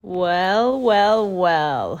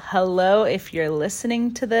Well. Hello, if you're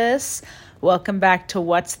listening to this. Welcome back to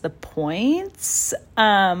What's the Points?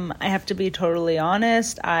 I have to be totally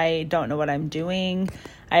honest. I don't know what I'm doing.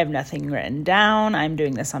 I have nothing written down. I'm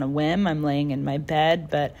doing this on a whim. I'm laying in my bed,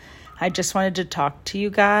 but I just wanted to talk to you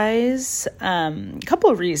guys. A couple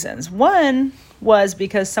of reasons. One was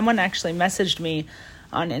because someone actually messaged me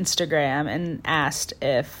on Instagram and asked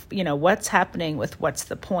if, what's happening with What's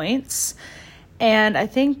the Points? And I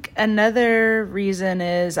think another reason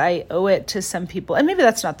is I owe it to some people, and maybe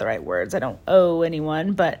that's not the right words. I don't owe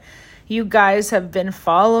anyone, but you guys have been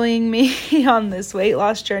following me on this weight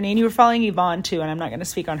loss journey, and you were following Yvonne too, and I'm not going to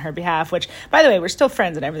speak on her behalf, which, by the way, we're still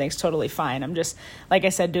friends and everything's totally fine. I'm just, like I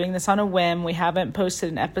said, doing this on a whim. We haven't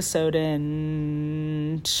posted an episode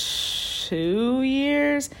in 2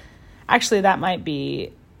 years. Actually, that might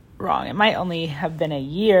be wrong. It might only have been a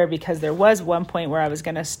year because there was one point where I was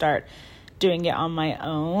going to start doing it on my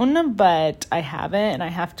own, but I haven't, and I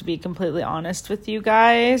have to be completely honest with you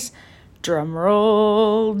guys. Drum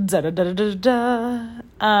roll.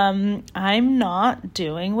 I'm not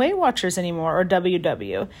doing Weight Watchers anymore, or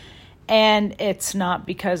WW, and it's not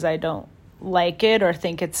because I don't like it or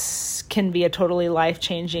think it's can be a totally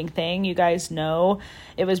life-changing thing. You guys know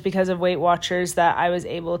it was because of Weight Watchers that I was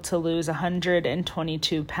able to lose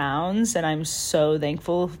 122 pounds, and I'm so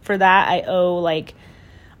thankful for that. I owe,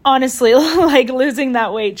 honestly, losing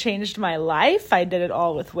that weight changed my life. I did it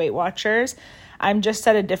all with Weight Watchers. I'm just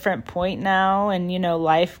at a different point now, and,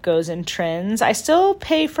 life goes in trends. I still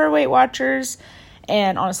pay for Weight Watchers,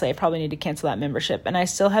 and honestly, I probably need to cancel that membership, and I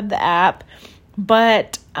still have the app,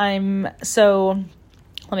 but let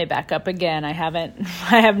me back up again. I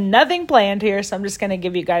have nothing planned here, so I'm just going to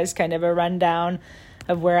give you guys kind of a rundown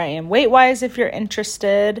of where I am weight-wise if you're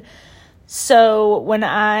interested. So when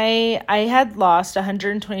I had lost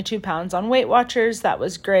 122 pounds on Weight Watchers, that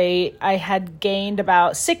was great. I had gained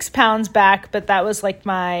about 6 pounds back, but that was like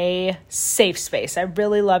my safe space. I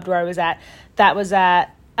really loved where I was at.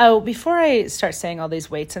 Before I start saying all these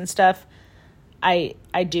weights and stuff, I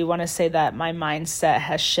do want to say that my mindset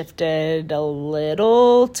has shifted a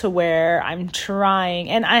little to where I'm trying,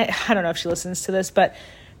 and I don't know if she listens to this, but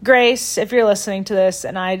Grace, if you're listening to this,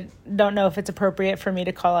 and I don't know if it's appropriate for me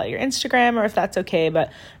to call out your Instagram or if that's okay,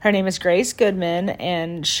 but her name is Grace Goodman,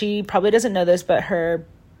 and she probably doesn't know this, but her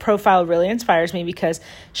profile really inspires me because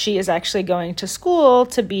she is actually going to school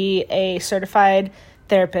to be a certified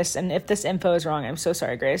therapist, and if this info is wrong, I'm so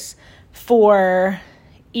sorry, Grace, for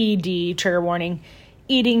ED, trigger warning,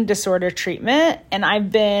 eating disorder treatment. And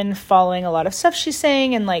I've been following a lot of stuff she's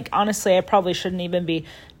saying, and honestly, I probably shouldn't even be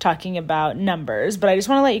talking about numbers, but I just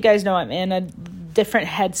want to let you guys know I'm in a different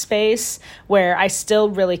headspace where I still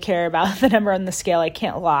really care about the number on the scale. I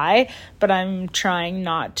can't lie, but I'm trying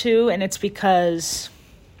not to, and it's because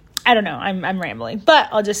I don't know, I'm rambling, but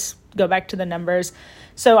I'll just go back to the numbers.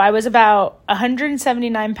 So I was about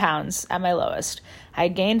 179 pounds at my lowest. I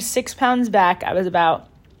gained 6 pounds back. I was about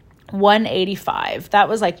 185. That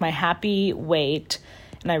was my happy weight,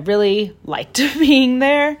 and I really liked being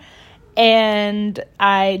there. And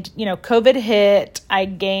COVID hit. I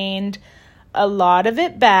gained a lot of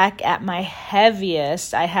it back at my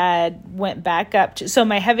heaviest. Went back up to, so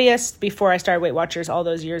my heaviest before I started Weight Watchers all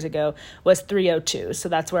those years ago was 302. So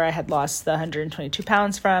that's where I had lost the 122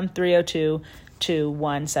 pounds from, 302 to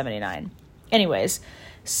 179. Anyways,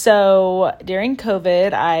 so during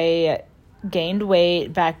COVID, I gained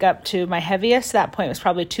weight back up to my heaviest. That point was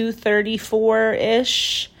probably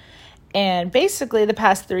 234-ish. And basically the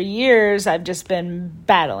past 3 years, I've just been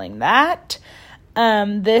battling that.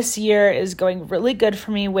 This year is going really good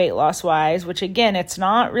for me weight loss wise, which again, it's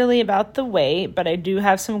not really about the weight, but I do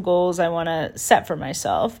have some goals I want to set for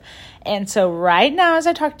myself. And so right now, as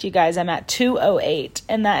I talk to you guys, I'm at 208,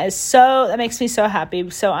 and that makes me so happy.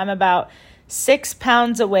 So I'm about 6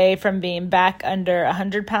 pounds away from being back under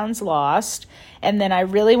 100 pounds lost. And then I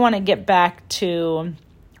really want to get back to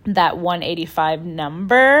that 185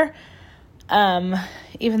 number.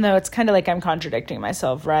 Even though it's kind of like I'm contradicting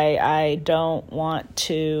myself, right? I don't want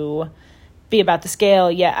to be about the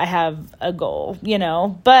scale, yet I have a goal,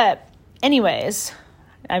 But anyways,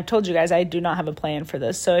 I've told you guys I do not have a plan for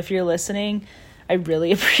this. So if you're listening, I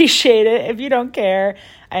really appreciate it. If you don't care,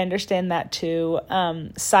 I understand that too.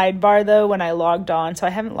 Sidebar though, when I logged on, so I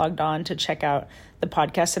haven't logged on to check out the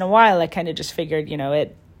podcast in a while. I kind of just figured,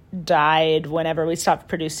 it died whenever we stopped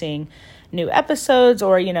producing new episodes,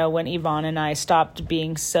 or, when Yvonne and I stopped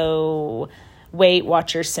being so Weight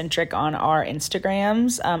Watchers centric on our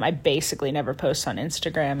Instagrams. I basically never post on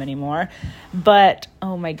Instagram anymore, but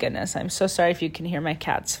oh my goodness, I'm so sorry if you can hear my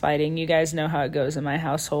cats fighting. You guys know how it goes in my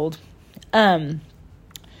household.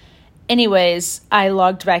 Anyways, I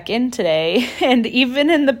logged back in today, and even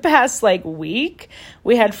in the past week,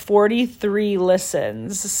 we had 43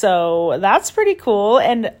 listens. So that's pretty cool.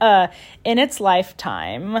 And in its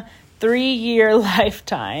lifetime, 3-year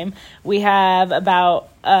lifetime, we have about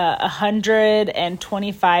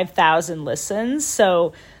 125,000 listens.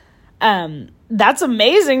 So that's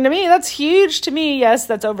amazing to me. That's huge to me. Yes,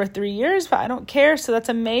 that's over 3 years, but I don't care. So that's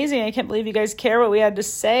amazing. I can't believe you guys care what we had to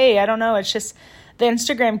say. I don't know. It's just the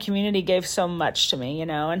Instagram community gave so much to me,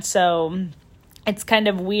 and so it's kind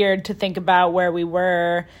of weird to think about where we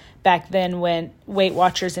were back then when Weight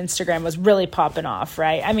Watchers Instagram was really popping off,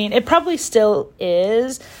 right? I mean, it probably still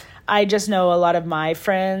is. I just know a lot of my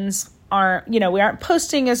friends aren't, we aren't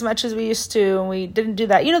posting as much as we used to, and we didn't do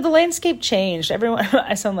that. The landscape changed. Everyone,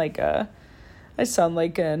 I sound like an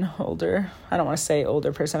older, I don't want to say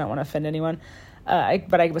older person. I don't want to offend anyone.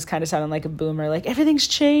 But I was kind of sounding like a boomer, like everything's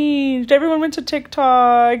changed. Everyone went to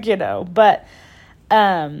TikTok, But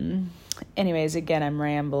anyways, again, I'm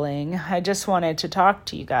rambling. I just wanted to talk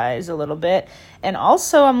to you guys a little bit. And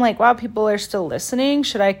also I'm like, wow, people are still listening.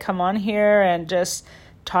 Should I come on here and just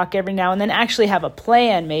talk every now and then, actually have a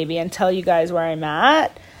plan maybe, and tell you guys where I'm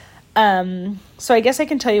at? So I guess I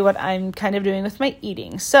can tell you what I'm kind of doing with my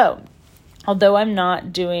eating. So although I'm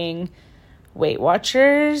not doing Weight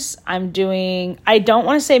Watchers, I don't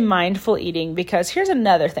want to say mindful eating, because here's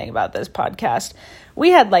another thing about this podcast. We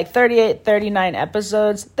had 38, 39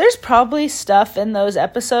 episodes. There's probably stuff in those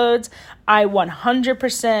episodes I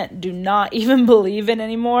 100% do not even believe in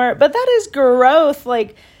anymore, but that is growth.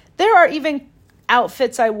 There are even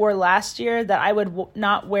outfits I wore last year that I would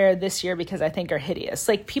not wear this year because I think are hideous.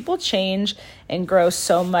 People change and grow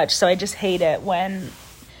so much, so I just hate it when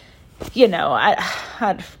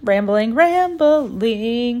rambling.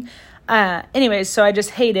 Anyways, so I just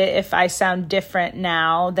hate it if I sound different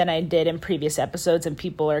now than I did in previous episodes, and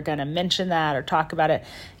people are going to mention that or talk about it.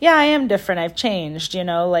 Yeah, I am different. I've changed,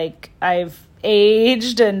 I've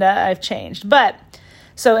aged and I've changed. But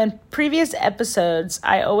so in previous episodes,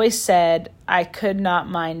 I always said I could not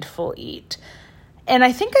mindful eat. And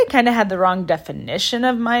I think I kind of had the wrong definition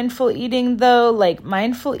of mindful eating, though.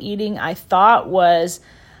 Mindful eating, I thought was,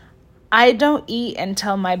 I don't eat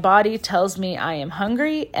until my body tells me I am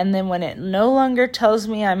hungry, and then when it no longer tells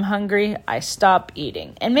me I'm hungry, I stop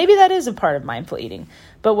eating. And maybe that is a part of mindful eating.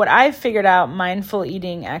 But what I've figured out mindful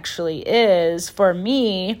eating actually is, for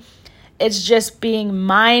me, it's just being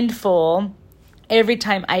mindful every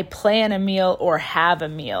time I plan a meal or have a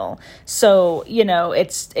meal. So,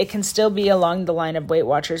 it can still be along the line of Weight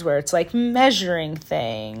Watchers, where it's measuring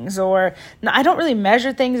things, or no, I don't really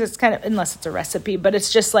measure things. It's kind of, unless it's a recipe, but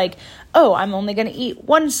it's just oh, I'm only going to eat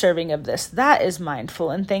 1 serving of this. That is mindful,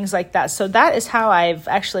 and things like that. So that is how I've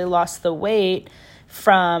actually lost the weight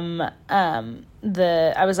from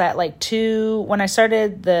I was at 2, when I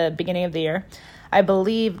started the beginning of the year, I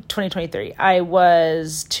believe 2023, I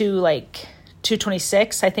was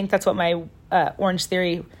 226. I think that's what my Orange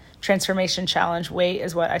Theory Transformation Challenge weight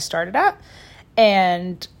is, what I started at.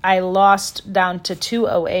 And I lost down to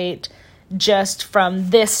 208 just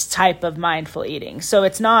from this type of mindful eating. So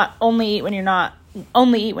it's not only eat when you're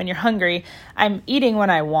hungry. I'm eating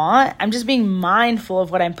when I want. I'm just being mindful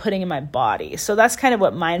of what I'm putting in my body. So that's kind of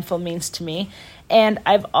what mindful means to me. And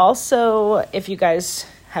I've also, if you guys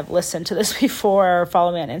have listened to this before or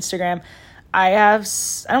follow me on Instagram, I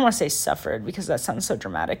don't want to say suffered because that sounds so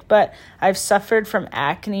dramatic, but I've suffered from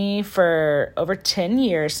acne for over 10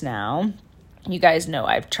 years now. You guys know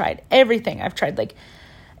I've tried everything. I've tried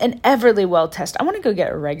an Everly Well test. I want to go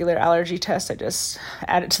get a regular allergy test. I just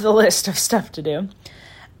add it to the list of stuff to do.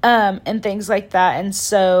 And things like that. And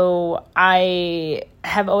so I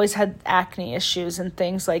have always had acne issues and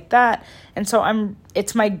things like that. And so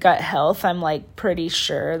it's my gut health. I'm pretty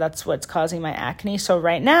sure that's what's causing my acne. So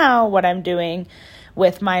right now, what I'm doing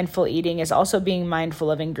with mindful eating is also being mindful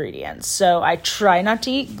of ingredients. So I try not to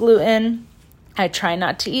eat gluten. I try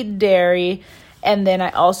not to eat dairy. And then I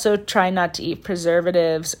also try not to eat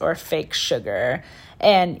preservatives or fake sugar.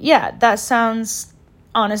 And yeah, that sounds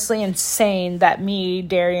honestly insane that me,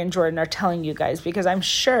 Darion, Jordan are telling you guys, because I'm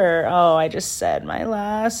sure, I just said my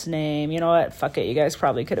last name. You know what? Fuck it. You guys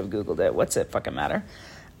probably could have Googled it. What's it fucking matter?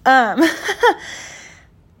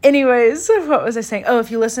 Anyways, what was I saying? Oh,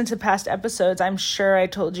 if you listen to past episodes, I'm sure I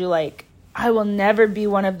told you I will never be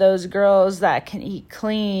one of those girls that can eat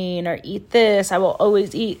clean or eat this. I will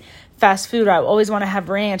always eat fast food. I will always want to have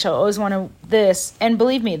ranch. I will always want to this. And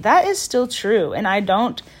believe me, that is still true. And I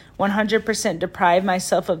don't 100% deprive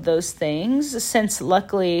myself of those things, since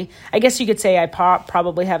luckily, I guess you could say I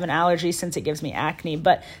probably have an allergy since it gives me acne,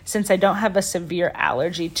 but since I don't have a severe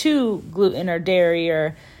allergy to gluten or dairy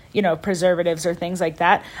or, preservatives or things like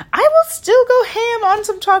that, I will still go ham on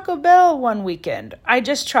some Taco Bell one weekend. I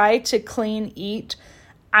just try to clean eat,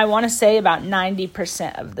 I want to say about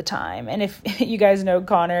 90% of the time. And if you guys know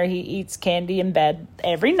Connor, he eats candy in bed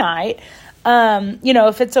every night.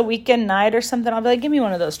 If it's a weekend night or something, I'll be like, give me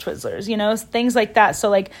one of those Twizzlers, things like that. So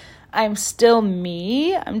like, I'm still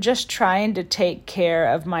me. I'm just trying to take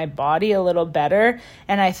care of my body a little better.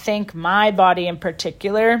 And I think my body in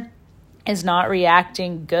particular is not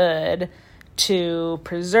reacting good to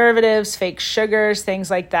preservatives, fake sugars, things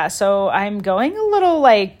like that. So I'm going a little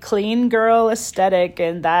like clean girl aesthetic,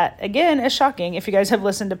 and that again is shocking if you guys have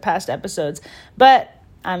listened to past episodes, but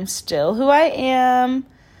I'm still who I am.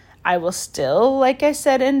 I will still, like I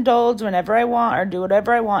said, indulge whenever I want or do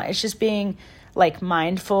whatever I want. It's just being like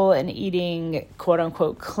mindful and eating quote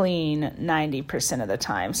unquote clean 90% of the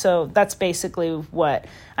time. So that's basically what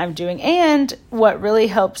I'm doing. And what really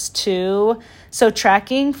helps too, so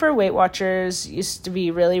tracking for Weight Watchers used to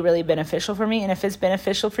be really, really beneficial for me. And if it's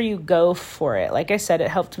beneficial for you, go for it. Like I said, it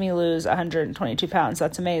helped me lose 122 pounds.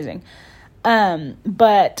 That's amazing.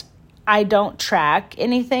 But I don't track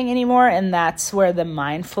anything anymore. And that's where the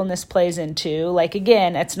mindfulness plays into. Like,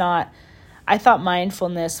 again, I thought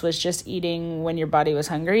mindfulness was just eating when your body was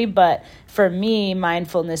hungry, but for me,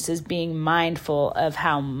 mindfulness is being mindful of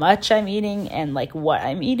how much I'm eating and like what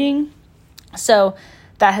I'm eating. So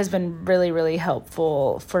that has been really, really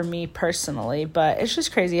helpful for me personally, but it's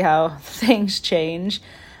just crazy how things change.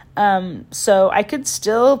 So I could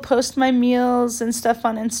still post my meals and stuff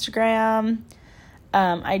on Instagram.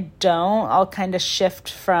 I'll kind of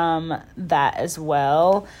shift from that as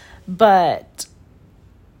well, but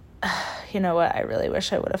you know what? I really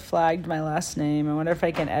wish I would have flagged my last name. I wonder if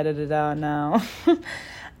I can edit it out now.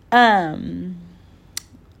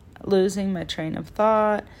 Losing my train of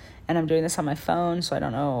thought, and I'm doing this on my phone, so I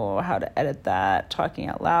don't know how to edit that, talking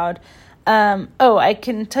out loud. I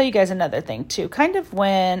can tell you guys another thing too. Kind of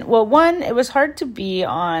one, it was hard to be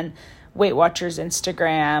on Weight Watchers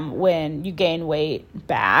Instagram when you gain weight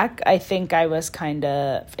back. I think I was kind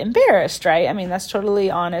of embarrassed, right? I mean, that's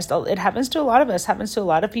totally honest. It happens to a lot of us, happens to a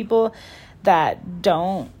lot of people that I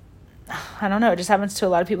don't know, it just happens to a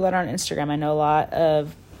lot of people that are on Instagram. I know a lot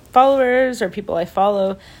of followers or people I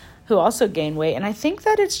follow who also gain weight. And I think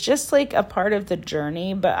that it's just like a part of the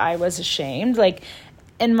journey, but I was ashamed. Like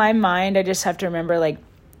in my mind, I just have to remember like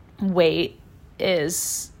weight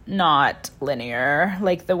is not linear,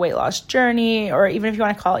 like the weight loss journey, or even if you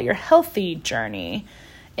want to call it your healthy journey,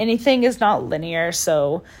 anything is not linear.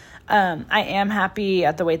 So I am happy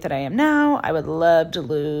at the weight that I am now. I would love to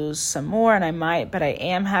lose some more, and I might, but I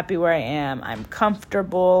am happy where I am. I'm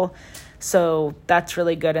comfortable. So that's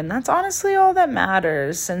really good. And that's honestly all that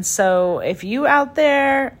matters. And so if you out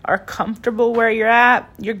there are comfortable where you're at,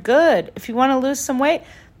 you're good. If you want to lose some weight,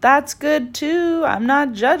 that's good too. I'm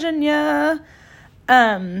not judging ya.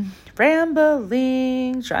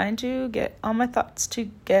 Rambling, trying to get all my thoughts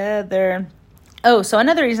together. Oh, so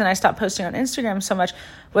another reason I stopped posting on Instagram so much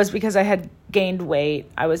was because I had gained weight.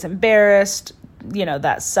 I was embarrassed.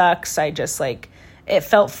 That sucks. I just it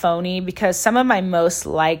felt phony because some of my most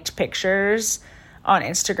liked pictures on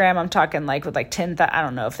Instagram, I'm talking with 10,000, I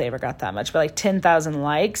don't know if they ever got that much, but 10,000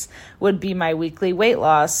 likes would be my weekly weight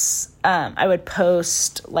loss. I would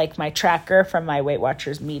post my tracker from my Weight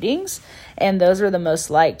Watchers meetings, and those were the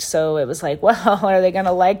most liked. So it was well, are they going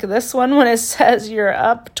to like this one when it says you're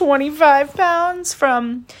up 25 pounds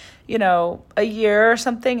from, a year or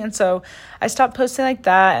something? And so I stopped posting like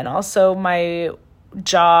that. And also my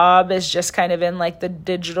job is just kind of in the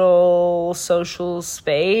digital social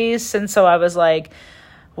space, and so I was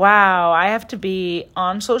wow, I have to be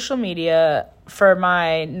on social media for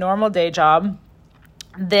my normal day job.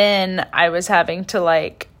 Then I was having to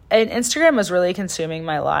and Instagram was really consuming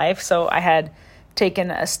my life, so I had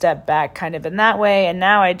taken a step back kind of in that way, and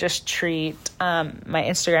now I just treat my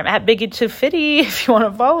Instagram at Biggy2Fitty if you want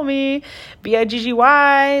to follow me,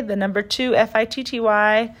 BIGGY, the number 2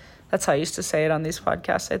 FITTY. That's how I used to say it on these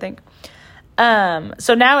podcasts, I think.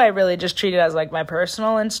 So now I really just treat it as my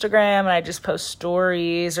personal Instagram, and I just post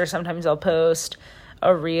stories, or sometimes I'll post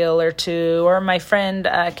a reel or two. Or my friend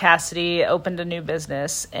Cassidy opened a new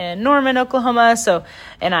business in Norman, Oklahoma,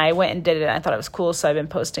 and I went and did it, and I thought it was cool, so I've been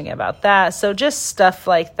posting about that. So just stuff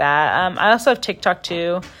like that. I also have TikTok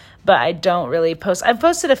too, but I don't really post. I've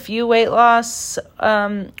posted a few weight loss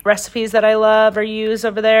recipes that I love or use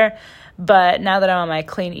over there. But now that I'm on my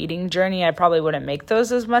clean eating journey, I probably wouldn't make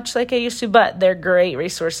those as much like I used to, but they're great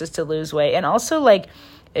resources to lose weight. And also,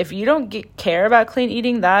 if you don't care about clean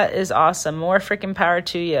eating, that is awesome. More freaking power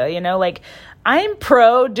to you. I'm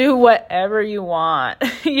pro, do whatever you want.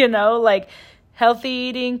 Healthy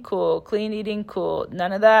eating, cool. Clean eating, cool.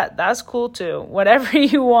 None of that, that's cool too. Whatever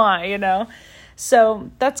you want, So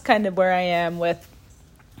that's kind of where I am with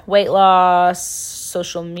weight loss,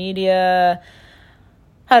 social media.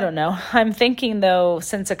 I don't know. I'm thinking, though,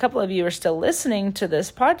 since a couple of you are still listening to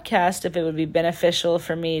this podcast, if it would be beneficial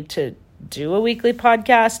for me to do a weekly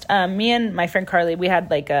podcast. Me and my friend Carly, we had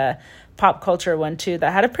like a pop culture one too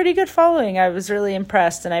that had a pretty good following. I was really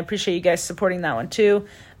impressed, and I appreciate you guys supporting that one too.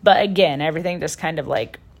 But again, everything just kind of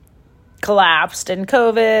like collapsed in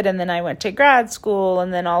COVID, and then I went to grad school,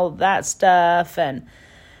 and then all of that stuff, and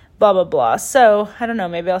blah, blah, blah. So I don't know,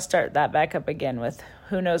 maybe I'll start that back up again with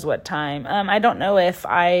who knows what time. I don't know if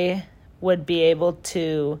I would be able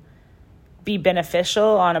to be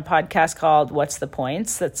beneficial on a podcast called What's the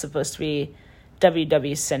Points that's supposed to be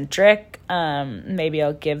WW centric. Maybe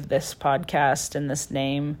I'll give this podcast and this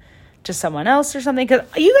name to someone else or something, because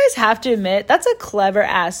you guys have to admit that's a clever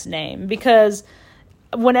ass name, because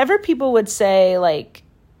whenever people would say like,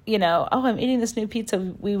 oh, I'm eating this new pizza,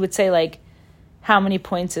 we would say like, how many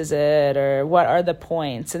points is it, or what are the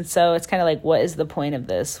points? And so it's kind of like, what is the point of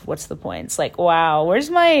this? What's the points? Like, wow, where's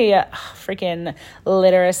my freaking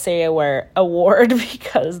literacy award?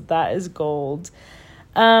 Because that is gold.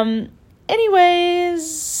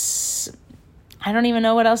 Anyways, I don't even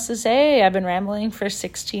know what else to say. I've been rambling for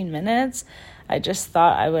 16 minutes. I just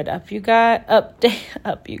thought I would update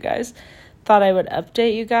you guys. Thought I would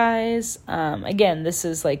update you guys. Again, this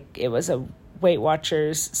is like, it was a Weight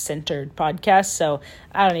Watchers centered podcast, so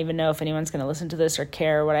I don't even know if anyone's going to listen to this or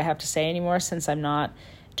care what I have to say anymore, since I'm not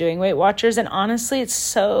doing Weight Watchers. And honestly, it's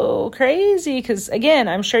so crazy, because again,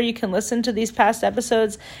 I'm sure you can listen to these past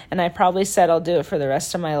episodes, and I probably said I'll do it for the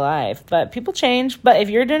rest of my life, but people change. But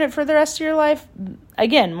if you're doing it for the rest of your life,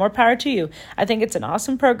 again, more power to you. I think it's an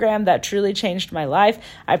awesome program that truly changed my life.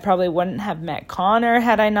 I probably wouldn't have met Connor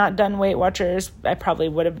had I not done Weight Watchers. I probably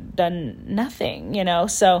would have done nothing,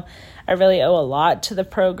 so I really owe a lot to the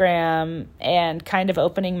program and kind of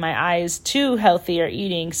opening my eyes to healthier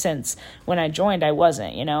eating, since when I joined, I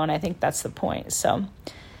wasn't, and I think that's the point. So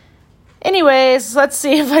anyways, let's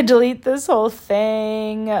see if I delete this whole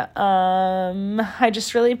thing. I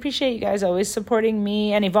just really appreciate you guys always supporting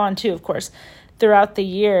me, and Yvonne too, of course, throughout the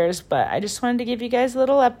years. But I just wanted to give you guys a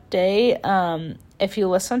little update. If you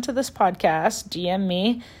listen to this podcast, DM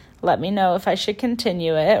me. Let me know if I should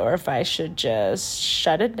continue it or if I should just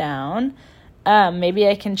shut it down. Maybe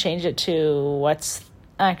I can change it to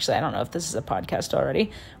actually, I don't know if this is a podcast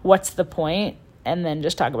already. What's the point? And then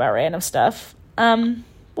just talk about random stuff.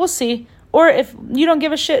 We'll see. Or if you don't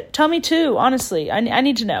give a shit, tell me too. Honestly, I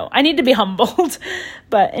need to know. I need to be humbled.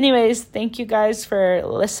 But anyways, thank you guys for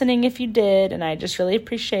listening if you did. And I just really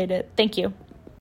appreciate it. Thank you.